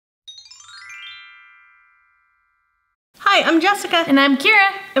Hi, I'm Jessica. And I'm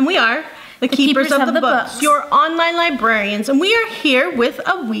Kira. And we are the Keepers of the Books, your online librarians. And we are here with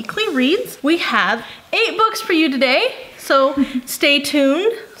a weekly reads. We have 8 books for you today, so stay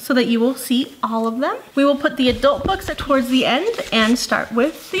tuned so that you will see all of them. We will put the adult books towards the end and start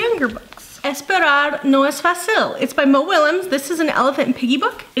with the younger books. Esperar no es fácil. It's by Willems. This is an Elephant and Piggie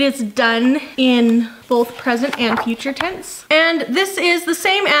book. It is done in both present and future tense. And this is the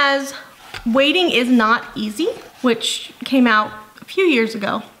same as Waiting is Not Easy, which came out a few years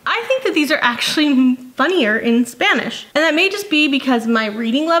ago. I think that these are actually funnier in Spanish. And that may just be because my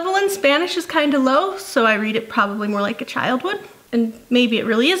reading level in Spanish is kind of low, so I read it probably more like a child would. And maybe it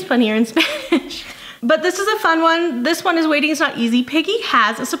really is funnier in Spanish. But this is a fun one. This one is Waiting is Not Easy. Piggie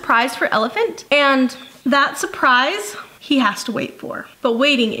has a surprise for Elephant, and that surprise he has to wait for. But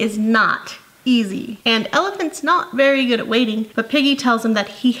waiting is not easy. And Elephant's not very good at waiting, but Piggie tells him that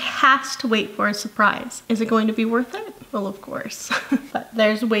he has to wait for a surprise. Is it going to be worth it? Well, of course. But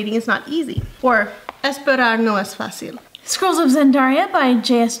there's Waiting is Not Easy. Or Esperar no es fácil. Scrolls of Zendaria by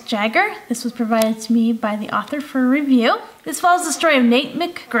J.S. Jagger. This was provided to me by the author for review. This follows the story of Nate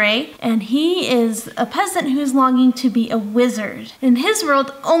McGray, and he is a peasant who is longing to be a wizard. In his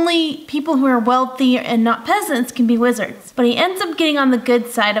world, only people who are wealthy and not peasants can be wizards. But he ends up getting on the good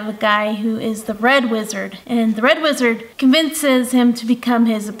side of a guy who is the Red Wizard, and the Red Wizard convinces him to become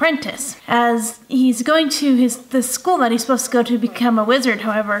his apprentice. As he's going to the school that he's supposed to go to become a wizard,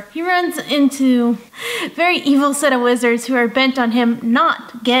 however, he runs into a very evil set of wizards who are bent on him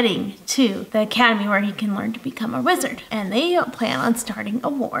not getting to the academy where he can learn to become a wizard. And they plan on starting a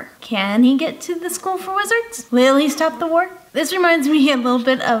war. Can he get to the school for wizards? Will he stop the war? This reminds me a little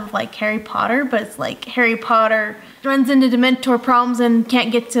bit of like Harry Potter, but it's like Harry Potter runs into Dementor problems and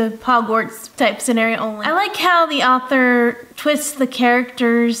can't get to Hogwarts type scenario only. I like how the author twists the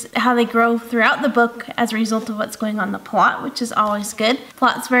characters, how they grow throughout the book as a result of what's going on in the plot, which is always good.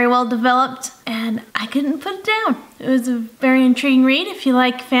 Plot's very well developed, and I couldn't put it down. It was a very intriguing read. If you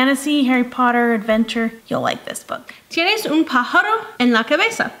like fantasy, Harry Potter, adventure, you'll like this book. Tienes un pájaro en la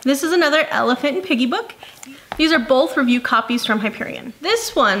cabeza. This is another Elephant and Piggie book. These are both review copies from Hyperion.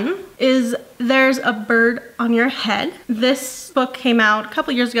 This one is There's a Bird on Your Head. This book came out a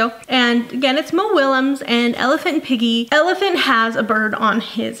couple years ago, and again, it's Willems and Elephant and Piggie. Elephant has a bird on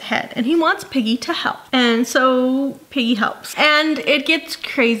his head, and he wants Piggie to help. And so Piggie helps. And it gets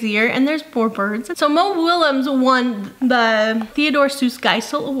crazier, and there's more birds. So Willems won the Theodore Seuss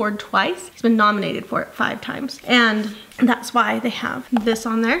Geisel Award twice. He's been nominated for it 5 times. And that's why they have this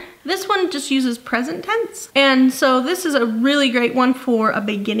on there. This one just uses present tense. And so this is a really great one for a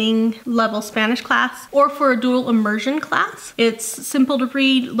beginning level Spanish class or for a dual immersion class. It's simple to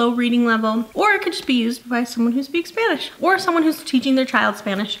read, low reading level, or it could just be used by someone who speaks Spanish or someone who's teaching their child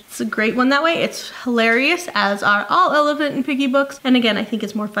Spanish. It's a great one that way. It's hilarious, as are all Elephant and Piggie books. And again, I think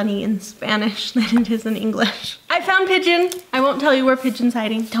it's more funny in Spanish than it is in English. I found Pigeon. I won't tell you where Pigeon's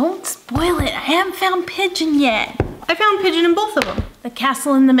hiding. Don't spoil it. I haven't found Pigeon yet. I found Pigeon in both of them. The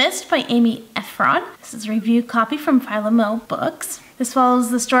Castle in the Mist by Amy Ephron. This is a review copy from Philomel Books. This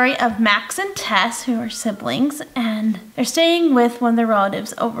follows the story of Max and Tess, who are siblings, and they're staying with one of their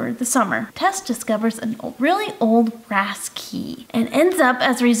relatives over the summer. Tess discovers a really old brass key and ends up,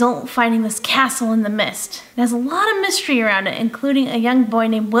 as a result, finding this castle in the mist. It has a lot of mystery around it, including a young boy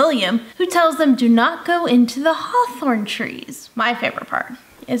named William, who tells them do not go into the hawthorn trees. My favorite part.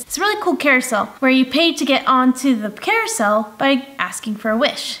 It's a really cool carousel where you pay to get onto the carousel by asking for a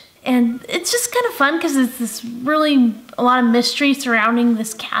wish. And it's just kind of fun because it's this really a lot of mystery surrounding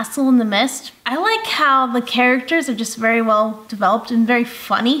this castle in the mist. I like how the characters are just very well developed and very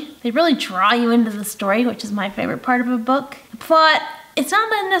funny. They really draw you into the story, which is my favorite part of a book. The plot, it's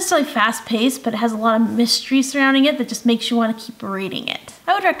not necessarily fast-paced, but it has a lot of mystery surrounding it that just makes you want to keep reading it.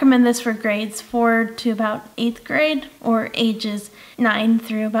 I would recommend this for grades 4 to about 8th grade or ages 9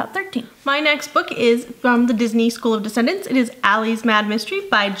 through about 13. My next book is from the Disney School of Descendants. It is Allie's Mad Mystery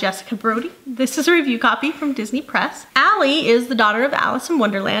by Jessica Brody. This is a review copy from Disney Press. Allie is the daughter of Alice in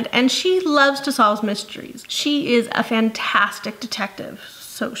Wonderland, and she loves to solve mysteries. She is a fantastic detective,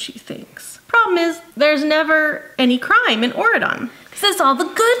 so she thinks. Problem is, there's never any crime in Oridon. Because it's all the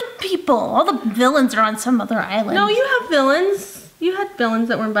good people. All the villains are on some other island. No, you have villains. You had villains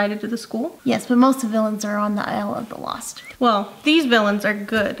that were invited to the school. Yes, but most of the villains are on the Isle of the Lost. Well, these villains are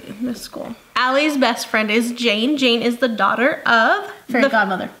good in this school. Allie's best friend is Jane. Jane is the daughter of Fairy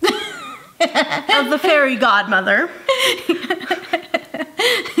Godmother. of the fairy godmother.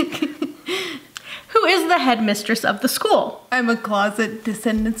 Who is the headmistress of the school. I'm a closet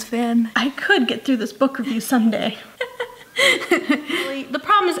Descendants fan. I could get through this book review someday. The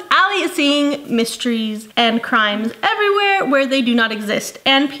problem is Allie Allie is seeing mysteries and crimes everywhere where they do not exist.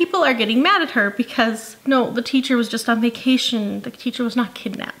 And people are getting mad at her because, no, the teacher was just on vacation. The teacher was not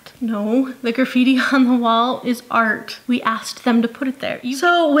kidnapped. No, the graffiti on the wall is art. We asked them to put it there.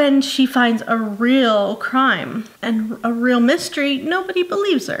 So when she finds a real crime and a real mystery, nobody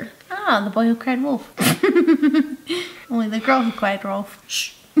believes her. Ah, the boy who cried wolf. Only the girl who cried wolf.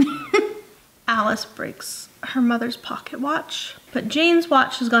 Shh. Alice breaks her mother's pocket watch, but Jane's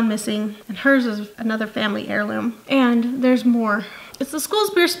watch has gone missing, and hers is another family heirloom. And there's more. It's the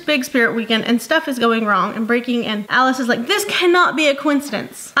school's big spirit weekend, and stuff is going wrong and breaking, and Alice is like, this cannot be a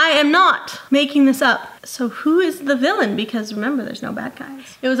coincidence. I am not making this up. So who is the villain? Because remember, there's no bad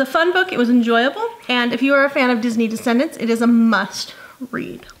guys. It was a fun book, it was enjoyable, and if you are a fan of Disney Descendants, it is a must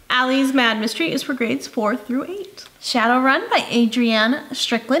read. Allie's Mad Mystery is for grades 4 through 8. Shadowrun by Adrienne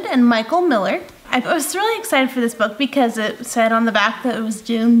Strickland and Michael Miller. I was really excited for this book because it said on the back that it was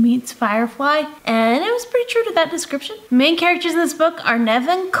Dune meets Firefly, and it was pretty true to that description. The main characters in this book are Nev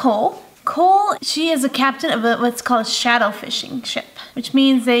and Cole. Cole, she is a captain of what's called a shadow fishing ship, which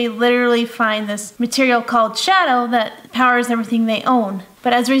means they literally find this material called shadow that powers everything they own.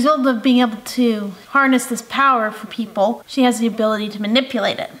 But as a result of being able to harness this power for people, she has the ability to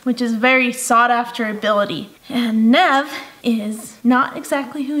manipulate it, which is a very sought after ability. And Nev is not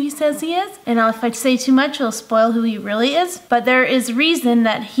exactly who he says he is. And if I say too much, it'll spoil who he really is. But there is reason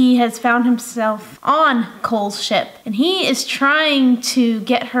that he has found himself on Cole's ship. And he is trying to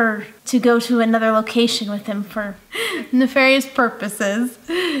get her to go to another location with him for nefarious purposes.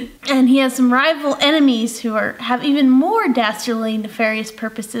 And he has some rival enemies who have even more dastardly nefarious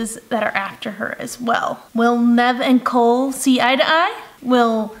purposes that are after her as well. Will Nev and Cole see eye to eye?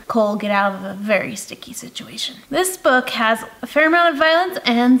 Will Cole get out of a very sticky situation? This book has a fair amount of violence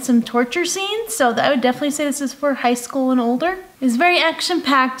and some torture scenes, so I would definitely say this is for high school and older. It's very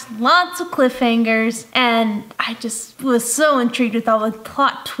action-packed, lots of cliffhangers, and I just was so intrigued with all the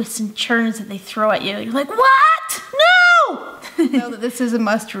plot twists and turns that they throw at you. You're like, what? No! Know that this is a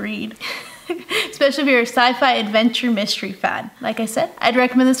must-read. Especially if you're a sci-fi adventure mystery fan. Like I said, I'd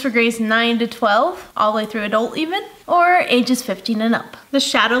recommend this for grades 9 to 12, all the way through adult even, or ages 15 and up. The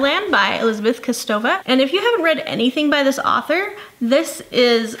Shadowland by Elizabeth Kostova. And if you haven't read anything by this author, this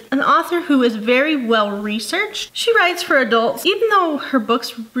is an author who is very well researched. She writes for adults, even though her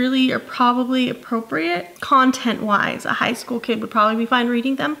books really are probably appropriate content-wise. A high school kid would probably be fine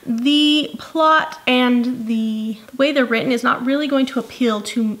reading them. The plot and the way they're written is not really going to appeal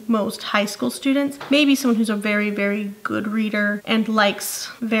to most high school students. Maybe someone who's a very, very good reader and likes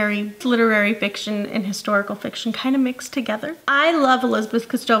very literary fiction and historical fiction kind of mixed together. I love Elizabeth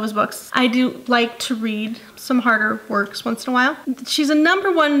Kostova's books. I do like to read some harder works once in a while. She's a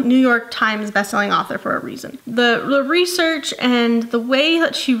 #1 New York Times bestselling author for a reason. The research and the way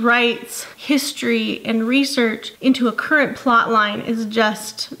that she writes history and research into a current plot line is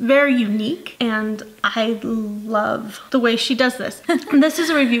just very unique, and I love the way she does this. This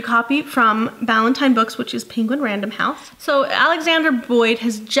is a review copy from Ballantine Books, which is Penguin Random House. So Alexander Boyd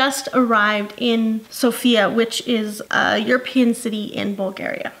has just arrived in Sofia, which is a European city in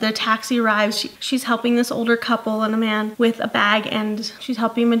Bulgaria. The taxi arrives. She's helping this older couple and a man with a bag, and she's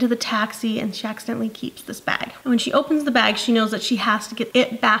helping him into the taxi, and she accidentally keeps this bag. And when she opens the bag, she knows that she has to get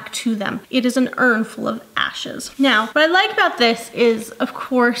it back to them. It is an urn full of ashes. Now, what I like about this is, of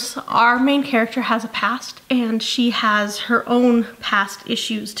course, our main character has a past, and she has her own past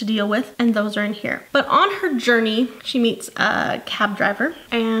issues to deal with, and those are in here. But on her journey, she meets a cab driver,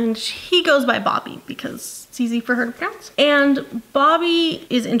 and he goes by Bobby because it's easy for her to pronounce. And Bobby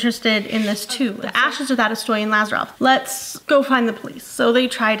is interested in this too. The ashes of that Estoyan Lazarov. Let's go find the police. So they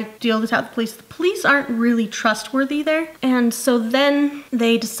try to deal this out with the police. The police aren't really trustworthy there. And so then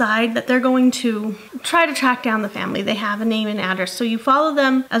they decide that they're going to try to track down the family. They have a name and address. So you follow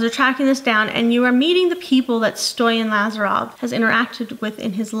them as they're tracking this down, and you are meeting the people that Stoyan Lazarov has interacted with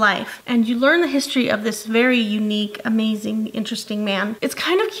in his life. And you learn the history of this very unique, amazing, interesting man. It's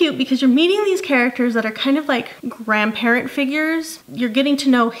kind of cute because you're meeting these characters that are kind of like grandparent figures. You're getting to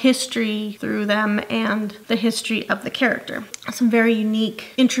know history through them and the history of the character. Some very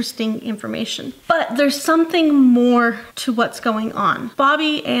unique, interesting information. But there's something more to what's going on.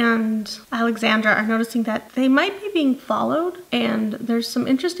 Bobby and Alexandra are noticing that they might be being followed, and there's some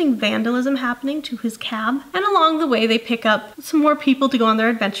interesting vandalism happening to his cab. And along the way, they pick up some more people to go on their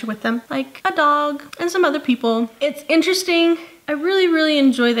adventure with them, like a dog and some other people. It's interesting. I really, really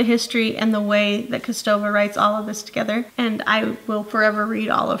enjoy the history and the way that Kostova writes all of this together, and I will forever read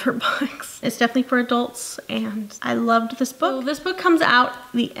all of her books. It's definitely for adults, and I loved this book. So this book comes out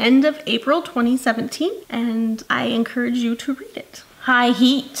the end of April 2017, and I encourage you to read it. High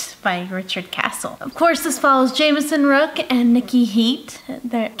Heat by Richard Castle. Of course, this follows Jameson Rook and Nikki Heat,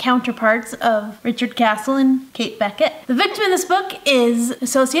 the counterparts of Richard Castle and Kate Beckett. The victim in this book is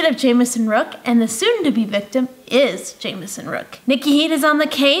associate of Jameson Rook, and the soon-to-be victim is Jameson Rook. Nikki Heat is on the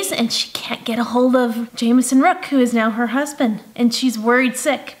case, and she can't get a hold of Jameson Rook, who is now her husband. And she's worried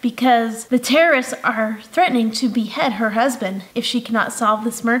sick because the terrorists are threatening to behead her husband if she cannot solve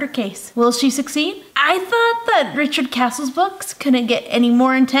this murder case. Will she succeed? I thought that Richard Castle's books couldn't get any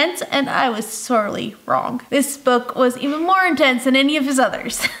more intense, and I was sorely wrong. This book was even more intense than any of his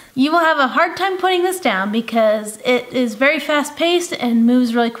others. You will have a hard time putting this down because it is very fast-paced and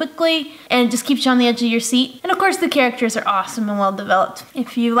moves really quickly and just keeps you on the edge of your seat. And of course, the characters are awesome and well-developed.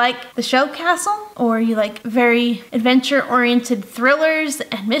 If you like the show Castle, or you like very adventure-oriented thrillers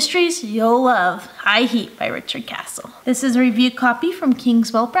and mysteries, you'll love High Heat by Richard Castle. This is a review copy from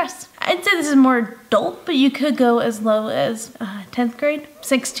Kingswell Press. I'd say this is more adult, but you could go as low as 10th grade,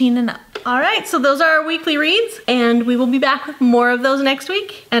 16 and up. All right, so those are our weekly reads, and we will be back with more of those next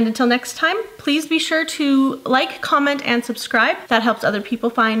week. And until next time, please be sure to like, comment, and subscribe. That helps other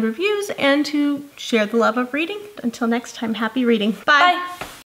people find reviews and to share the love of reading. Until next time, happy reading. Bye. Bye.